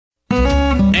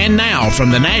And now,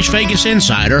 from the Nash Vegas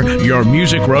Insider, your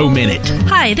Music Row Minute.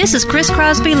 Hi, this is Kris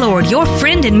Crosby Lord, your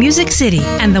friend in Music City.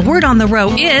 And the word on the row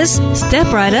is,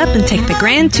 step right up and take the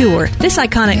grand tour. This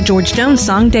iconic George Jones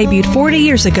song debuted 40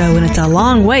 years ago, and it's a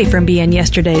long way from being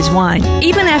yesterday's wine.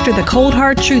 Even after the cold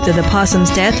hard truth of the possum's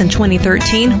death in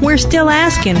 2013, we're still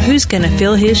asking who's going to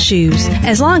fill his shoes.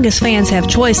 As long as fans have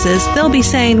choices, they'll be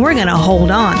saying we're going to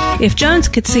hold on. If Jones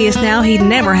could see us now, he'd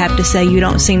never have to say you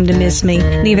don't seem to miss me.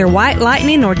 Neither White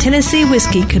Lightning or Tennessee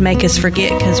whiskey could make us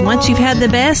forget, because once you've had the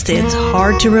best, it's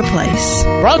hard to replace.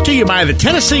 Brought to you by the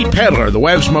Tennessee Peddler, the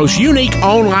web's most unique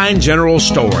online general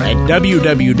store at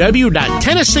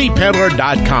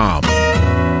www.tennesseepeddler.com.